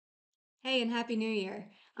Hey, and Happy New Year!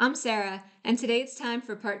 I'm Sarah, and today it's time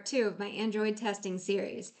for part 2 of my Android testing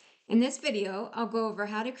series. In this video, I'll go over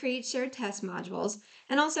how to create shared test modules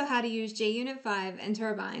and also how to use JUnit 5 and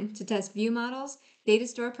Turbine to test ViewModels,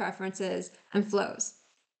 Datastore Preferences, and flows.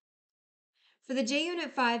 For the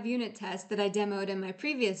JUnit 5 unit test that I demoed in my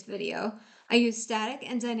previous video, I used static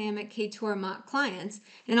and dynamic KTOR mock clients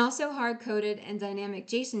and also hard-coded and dynamic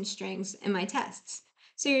JSON strings in my tests.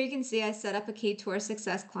 So here you can see I set up a KTOR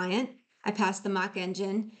success client, I passed the mock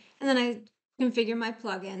engine, and then I configure my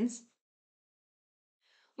plugins.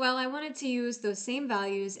 Well, I wanted to use those same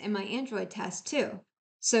values in my Android test too.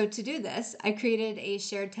 So to do this, I created a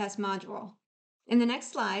shared test module. In the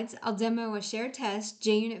next slides, I'll demo a shared test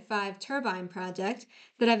JUnit 5 Turbine project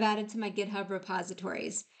that I've added to my GitHub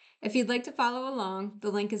repositories. If you'd like to follow along,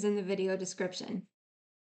 the link is in the video description.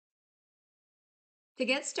 To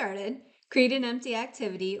get started, create an empty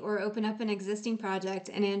activity or open up an existing project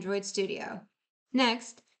in Android Studio.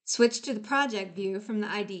 Next, switch to the project view from the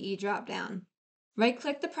IDE dropdown.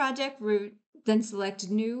 Right-click the project root, then select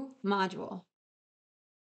New Module.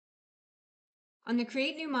 On the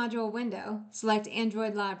Create New Module window, select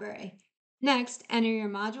Android Library. Next, enter your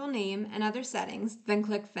module name and other settings, then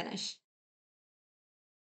click Finish.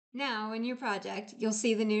 Now, in your project, you'll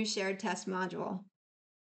see the new Shared Test module.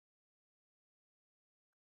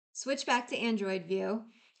 Switch back to Android view.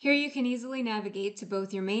 Here you can easily navigate to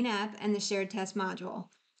both your main app and the Shared Test module.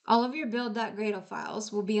 All of your build.gradle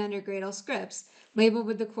files will be under Gradle scripts, labeled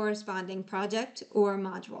with the corresponding project or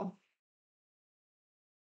module.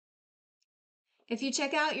 If you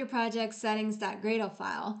check out your project's settings.gradle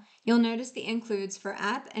file, you'll notice the includes for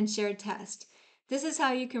app and shared test. This is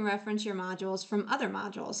how you can reference your modules from other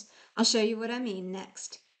modules. I'll show you what I mean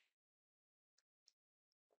next.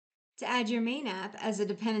 To add your main app as a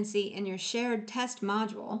dependency in your shared test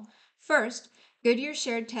module, first, go to your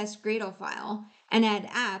shared test Gradle file and add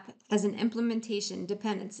app as an implementation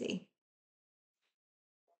dependency.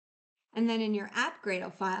 And then in your app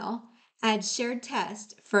Gradle file, add shared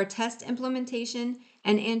test for test implementation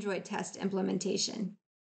and Android test implementation.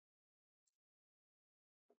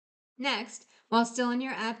 Next, while still in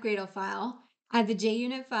your app Gradle file, add the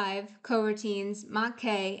JUnit 5, Coroutines,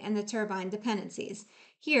 MockK, and the Turbine dependencies.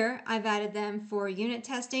 Here, I've added them for unit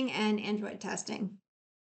testing and Android testing.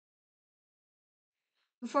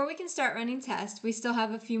 Before we can start running tests, we still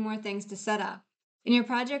have a few more things to set up. In your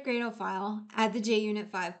project Gradle file, add the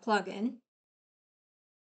JUnit 5 plugin.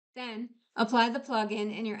 Then, apply the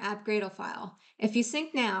plugin in your app Gradle file. If you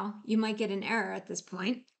sync now, you might get an error at this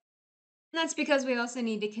point. And that's because we also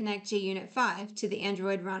need to connect JUnit 5 to the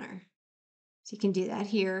Android runner. So you can do that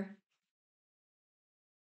here.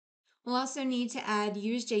 We'll also need to add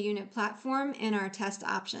Use JUnit Platform in our test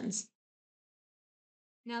options.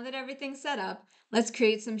 Now that everything's set up, let's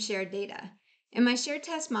create some shared data. In my shared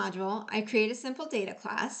test module, I create a simple data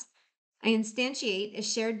class. I instantiate a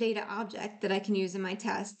shared data object that I can use in my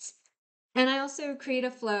tests. And I also create a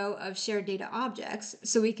flow of shared data objects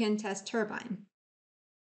so we can test Turbine.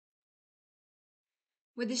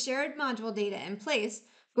 With the shared module data in place,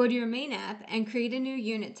 go to your main app and create a new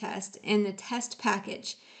unit test in the test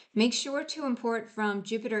package. Make sure to import from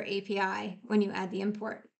Jupyter API when you add the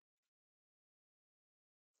import.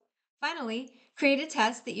 Finally, create a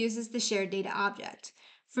test that uses the shared data object.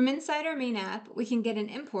 From inside our main app, we can get an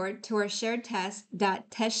import to our shared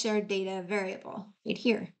test.testSharedData variable right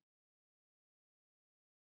here.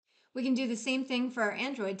 We can do the same thing for our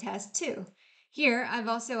Android test too. Here, I've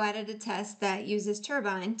also added a test that uses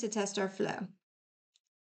Turbine to test our flow.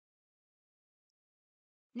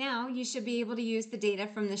 Now you should be able to use the data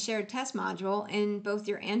from the shared test module in both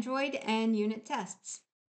your Android and unit tests.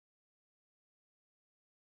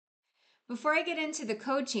 Before I get into the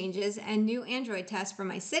code changes and new Android tests for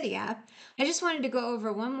my City app, I just wanted to go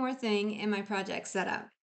over one more thing in my project setup.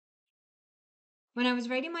 When I was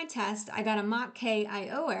writing my test, I got a MockK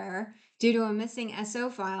IO error due to a missing SO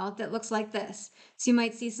file that looks like this. So you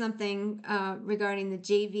might see something regarding the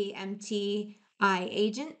JVMTI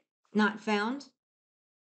agent not found.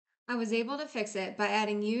 I was able to fix it by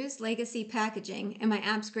adding Use Legacy Packaging in my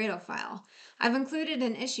apps Gradle file. I've included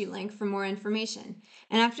an issue link for more information,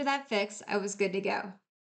 and after that fix, I was good to go.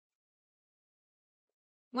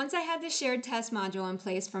 Once I had the shared test module in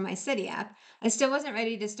place for my City app, I still wasn't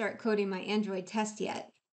ready to start coding my Android test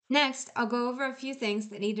yet. Next, I'll go over a few things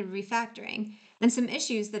that needed refactoring and some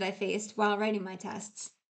issues that I faced while writing my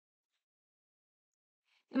tests.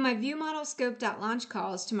 In my ViewModel scope.launch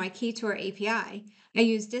calls to my KTOR API, I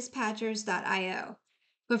use dispatchers.io.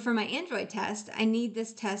 But for my Android test, I need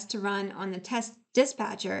this test to run on the test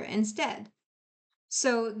dispatcher instead.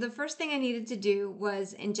 So the first thing I needed to do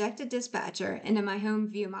was inject a dispatcher into my home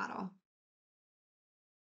view model.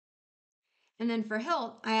 And then for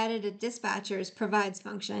help, I added a dispatchers provides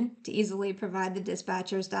function to easily provide the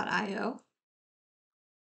dispatchers.io.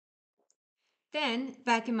 Then,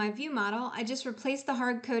 back in my view model, I just replaced the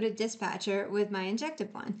hard-coded dispatcher with my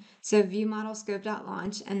injected one. So ViewModel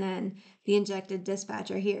scope.launch and then the injected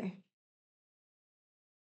dispatcher here.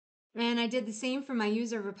 And I did the same for my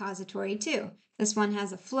user repository too. This one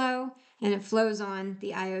has a flow and it flows on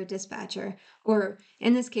the IO dispatcher, or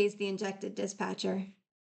in this case, the injected dispatcher.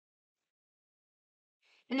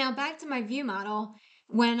 And now back to my view model.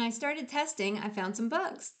 When I started testing, I found some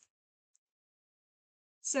bugs.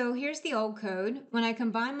 So here's the old code. When I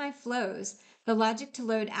combined my flows, the logic to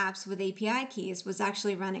load apps with API keys was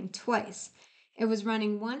actually running twice. It was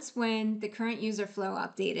running once when the current user flow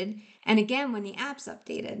updated, and again when the apps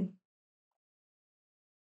updated.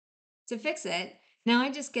 To fix it, now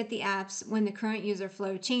I just get the apps when the current user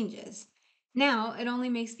flow changes. Now it only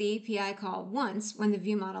makes the API call once when the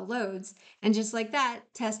view model loads, and just like that,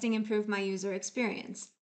 testing improved my user experience.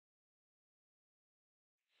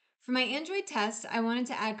 For my Android test, I wanted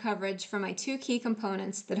to add coverage for my two key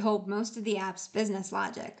components that hold most of the app's business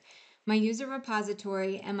logic, my user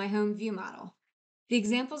repository and my home view model. The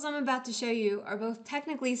examples I'm about to show you are both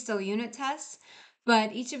technically still unit tests,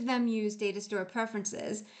 but each of them use Datastore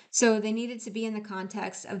Preferences, so they needed to be in the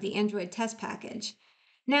context of the Android test package.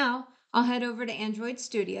 Now, I'll head over to Android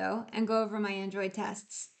Studio and go over my Android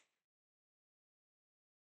tests.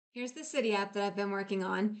 Here's the city app that I've been working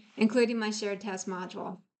on, including my shared test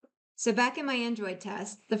module. So back in my Android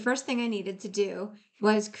test, the first thing I needed to do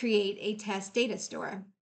was create a test data store.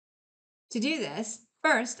 To do this,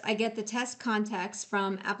 first I get the test context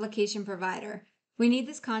from application provider. We need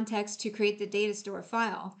this context to create the data store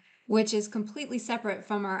file, which is completely separate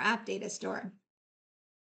from our app data store.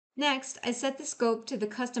 Next, I set the scope to the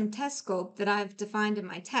custom test scope that I've defined in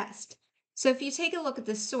my test. So if you take a look at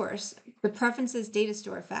the source, the Preferences data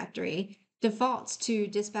store factory defaults to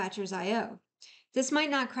Dispatchers.io. This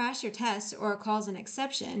might not crash your test or cause an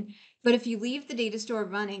exception, but if you leave the data store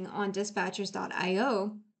running on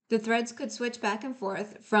dispatchers.io, the threads could switch back and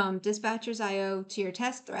forth from dispatchers.io to your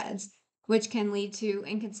test threads, which can lead to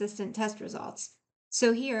inconsistent test results.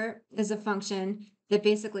 So here is a function that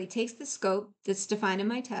basically takes the scope that's defined in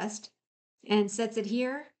my test and sets it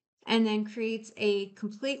here, and then creates a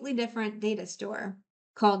completely different data store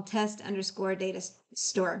called test_data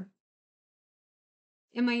store.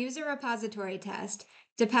 In my user repository test,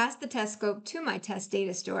 to pass the test scope to my test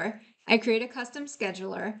data store, I create a custom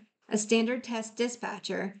scheduler, a standard test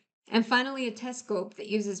dispatcher, and finally a test scope that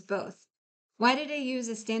uses both. Why did I use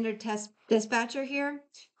a standard test dispatcher here?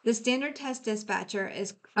 The standard test dispatcher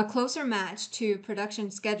is a closer match to production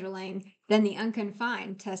scheduling than the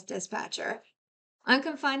unconfined test dispatcher.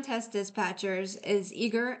 Unconfined test dispatchers is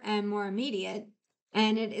eager and more immediate,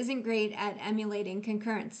 and it isn't great at emulating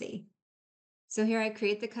concurrency. So here I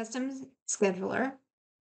create the custom scheduler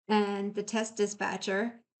and the test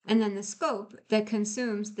dispatcher, and then the scope that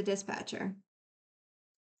consumes the dispatcher.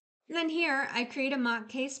 And then here I create a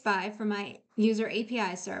MockK spy for my user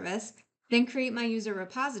API service, then create my user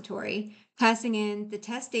repository, passing in the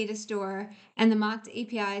test data store and the mocked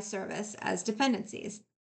API service as dependencies.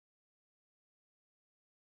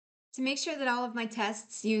 To make sure that all of my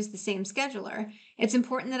tests use the same scheduler, it's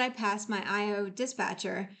important that I pass my IO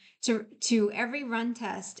dispatcher to every run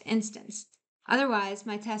test instance. Otherwise,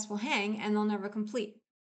 my tests will hang and they'll never complete.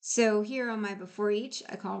 So here on my before each,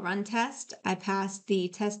 I call run test. I pass the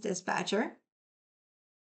test dispatcher.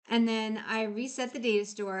 And then I reset the data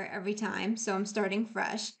store every time, so I'm starting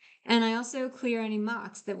fresh. And I also clear any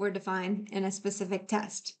mocks that were defined in a specific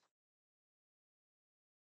test.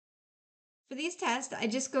 For these tests, I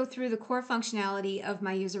just go through the core functionality of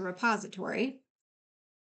my user repository.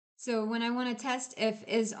 So when I want to test if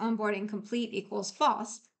is onboarding complete equals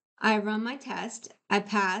false, I run my test, I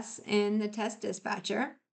pass in the test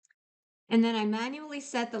dispatcher, and then I manually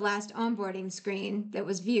set the last onboarding screen that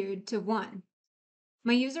was viewed to 1.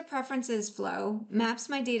 My user preferences flow maps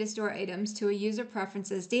my data store items to a user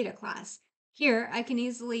preferences data class. Here, I can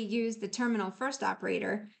easily use the terminal first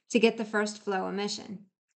operator to get the first flow emission.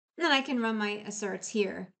 And then I can run my asserts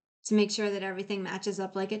here to make sure that everything matches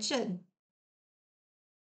up like it should.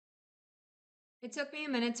 It took me a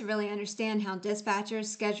minute to really understand how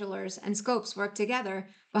dispatchers, schedulers, and scopes work together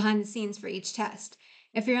behind the scenes for each test.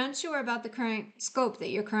 If you're unsure about the current scope that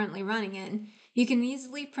you're currently running in, you can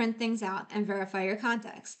easily print things out and verify your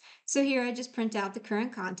context. So here I just print out the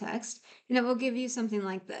current context, and it will give you something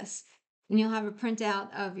like this. And you'll have a printout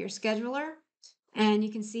of your scheduler, And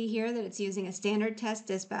you can see here that it's using a standard test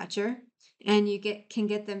dispatcher, and you can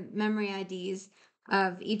get the memory IDs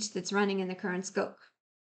of each that's running in the current scope.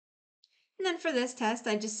 And then for this test,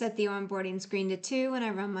 I just set the onboarding screen to 2 and I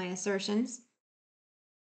run my assertions.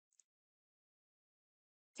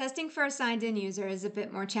 Testing for a signed-in user is a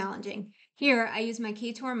bit more challenging. Here, I use my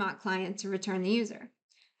Keytour mock client to return the user.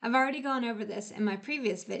 I've already gone over this in my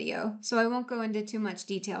previous video, so I won't go into too much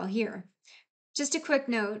detail here. Just a quick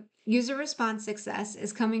note, user response success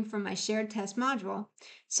is coming from my shared test module,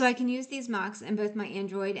 so I can use these mocks in both my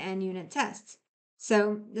Android and unit tests.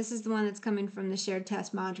 So this is the one that's coming from the shared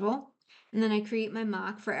test module, and then I create my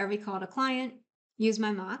mock for every call to client, use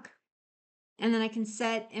my mock, and then I can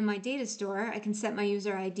set in my data store, I can set my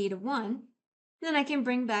user ID to 1, then I can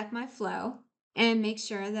bring back my flow and make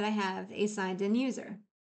sure that I have a signed-in user.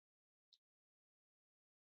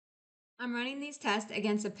 I'm running these tests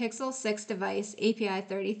against a Pixel 6 device API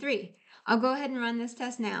 33. I'll go ahead and run this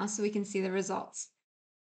test now so we can see the results.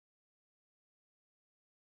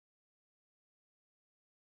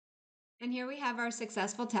 And here we have our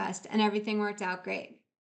successful test, and everything worked out great.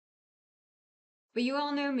 But you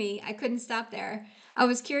all know me, I couldn't stop there. I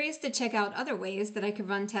was curious to check out other ways that I could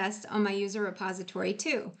run tests on my user repository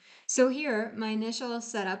too. So here, my initial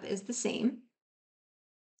setup is the same.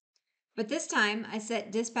 But this time, I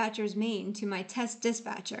set dispatcher's main to my test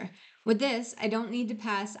dispatcher. With this, I don't need to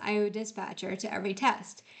pass IO dispatcher to every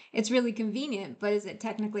test. It's really convenient, but is it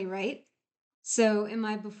technically right? So in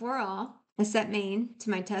my before all, I set main to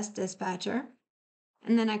my test dispatcher,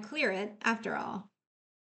 and then I clear it after all.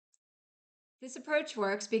 This approach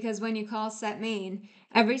works because when you call set main,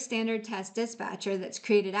 every standard test dispatcher that's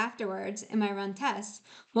created afterwards in my run tests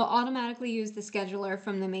will automatically use the scheduler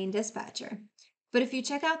from the main dispatcher. But if you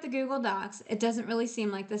check out the Google Docs, it doesn't really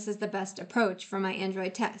seem like this is the best approach for my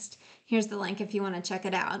Android test. Here's the link if you want to check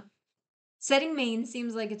it out. Setting main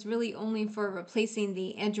seems like it's really only for replacing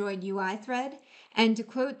the Android UI thread, and to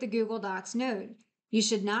quote the Google Docs note, you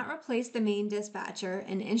should not replace the main dispatcher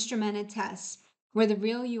in instrumented tests where the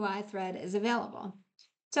real UI thread is available.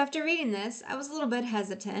 So after reading this, I was a little bit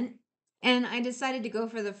hesitant, and I decided to go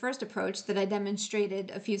for the first approach that I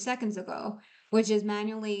demonstrated a few seconds ago, which is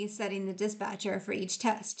manually setting the dispatcher for each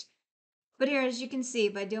test. But here, as you can see,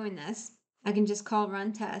 by doing this, I can just call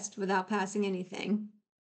run test without passing anything.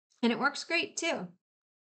 And it works great too.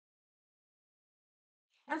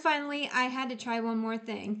 And finally, I had to try one more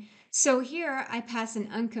thing. So here I pass an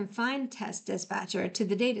unconfined test dispatcher to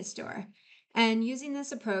the data store. And using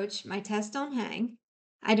this approach, my tests don't hang.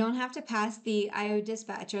 I don't have to pass the IO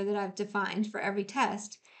dispatcher that I've defined for every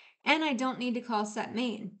test, and I don't need to call set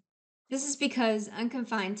main. This is because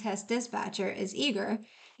unconfined test dispatcher is eager,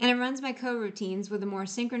 and it runs my coroutines with a more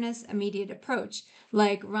synchronous, immediate approach,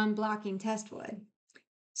 like run blocking test would.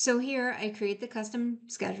 So here I create the custom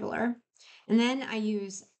scheduler, and then I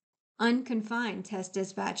use unconfined test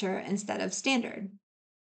dispatcher instead of standard.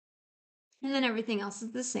 And then everything else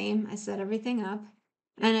is the same. I set everything up.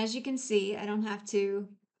 And as you can see, I don't have to,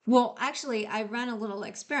 well, actually, I ran a little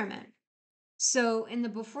experiment. So in the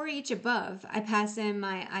before each above, I pass in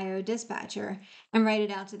my IO dispatcher and write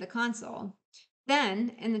it out to the console.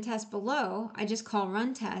 Then in the test below, I just call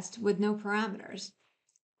run test with no parameters.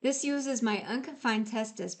 This uses my unconfined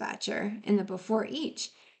test dispatcher in the before each,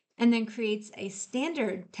 and then creates a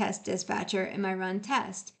standard test dispatcher in my run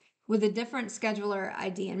test with a different scheduler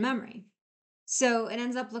ID in memory. So it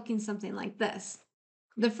ends up looking something like this.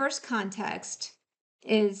 The first context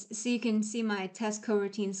is, so you can see my test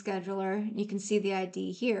coroutine scheduler, you can see the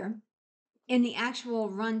ID here. In the actual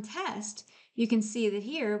run test, you can see that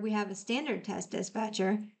here we have a standard test dispatcher,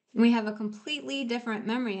 and we have a completely different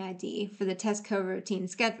memory ID for the test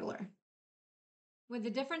coroutine scheduler. With a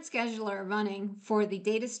different scheduler running for the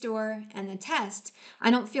data store and the test, I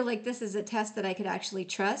don't feel like this is a test that I could actually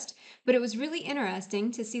trust, but it was really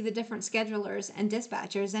interesting to see the different schedulers and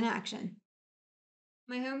dispatchers in action.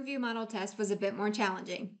 My home ViewModel test was a bit more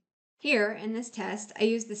challenging. Here, in this test, I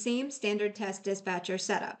used the same standard test dispatcher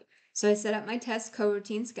setup. So I set up my test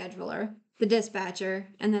coroutine scheduler, the dispatcher,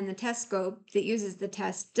 and then the test scope that uses the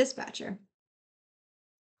test dispatcher.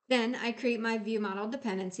 Then I create my ViewModel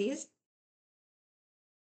dependencies.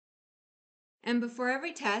 And before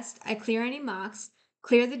every test, I clear any mocks,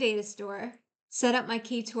 clear the data store, set up my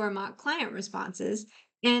Keytour mock client responses,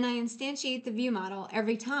 and I instantiate the ViewModel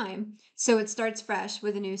every time so it starts fresh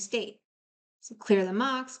with a new state. So clear the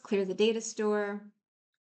mocks, clear the data store,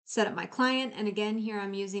 set up my client, and again here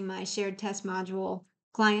I'm using my shared test module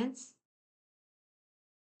clients.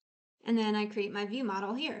 And then I create my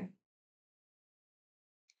ViewModel here.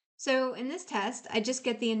 So in this test, I just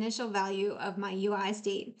get the initial value of my UI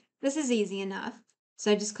state This is easy enough.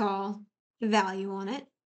 So I just call the value on it,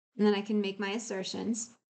 and then I can make my assertions.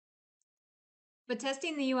 But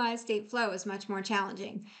testing the UI state flow is much more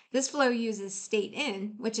challenging. This flow uses state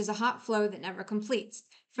in, which is a hot flow that never completes.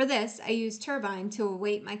 For this, I use Turbine to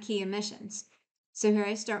await my key emissions. So here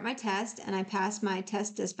I start my test and I pass my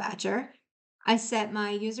test dispatcher. I set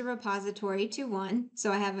my user repository to 1,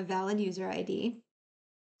 so I have a valid user ID.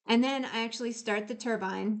 And then I actually start the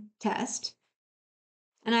Turbine test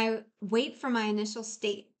and I wait for my initial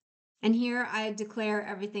state. And here I declare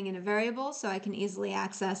everything in a variable so I can easily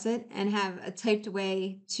access it and have a typed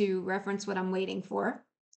way to reference what I'm waiting for.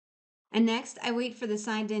 And next, I wait for the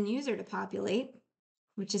signed in user to populate,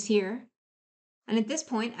 which is here. And at this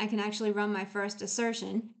point, I can actually run my first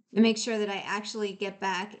assertion and make sure that I actually get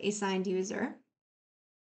back a signed user.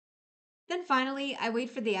 Then finally, I wait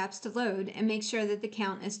for the apps to load and make sure that the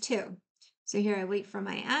count is 2. So here I wait for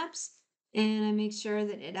my apps and I make sure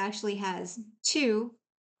that it actually has 2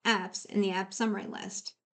 apps in the app summary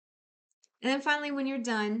list. And then finally, when you're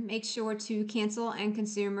done, make sure to cancel and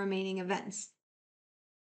consume remaining events.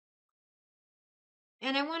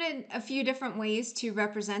 And I wanted a few different ways to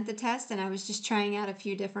represent the test, and I was just trying out a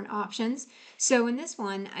few different options. So in this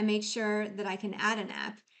one, I make sure that I can add an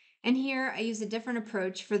app. And here I use a different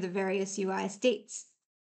approach for the various UI states.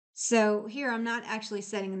 So here I'm not actually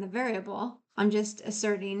setting the variable. I'm just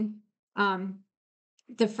asserting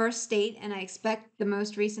the first state, and I expect the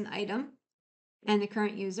most recent item and the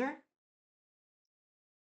current user.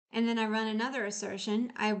 And then I run another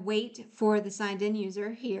assertion. I wait for the signed in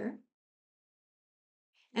user here.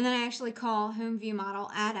 And then I actually call home ViewModel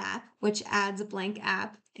add app, which adds a blank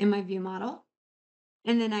app in my ViewModel.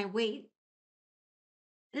 And then I wait.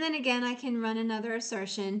 And then again, I can run another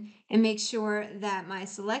assertion and make sure that my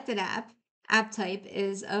selected app type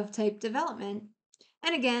is of type development.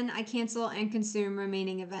 And again, I cancel and consume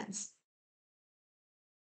remaining events.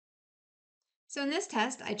 So in this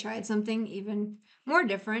test, I tried something even more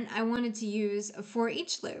different. I wanted to use a for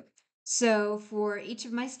each loop. So for each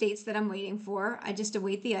of my states that I'm waiting for, I just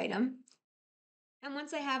await the item. And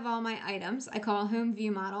once I have all my items, I call home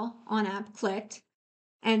ViewModel on app clicked,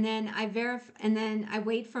 and then I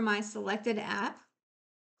wait for my selected app,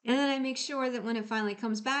 and then I make sure that when it finally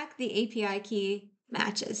comes back, the API key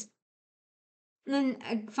matches. And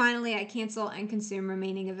then finally, I cancel and consume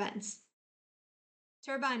remaining events.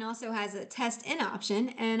 Turbine also has a test in option,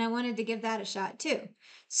 and I wanted to give that a shot too.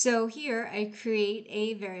 So here I create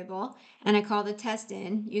a variable and I call the test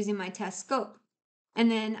in using my test scope. And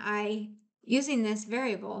then using this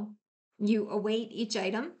variable, you await each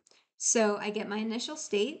item. So I get my initial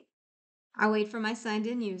state. I wait for my signed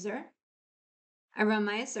in user. I run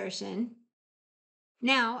my assertion.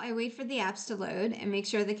 Now I wait for the apps to load and make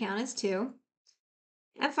sure the count is 2.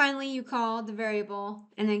 And finally, you call the variable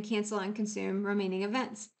and then cancel and consume remaining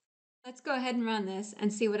events. Let's go ahead and run this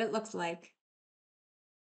and see what it looks like.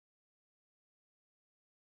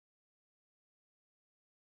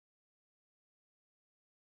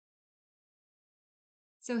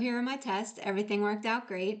 So here are my tests. Everything worked out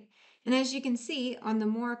great. And as you can see, on the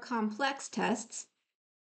more complex tests,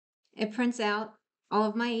 it prints out all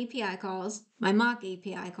of my API calls, my mock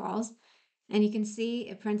API calls, and you can see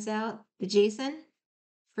it prints out the JSON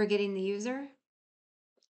for getting the user.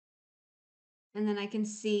 And then I can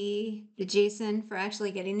see the JSON for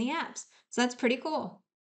actually getting the apps. So that's pretty cool.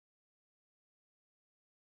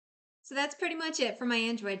 So that's pretty much it for my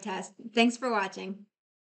Android test. Thanks for watching.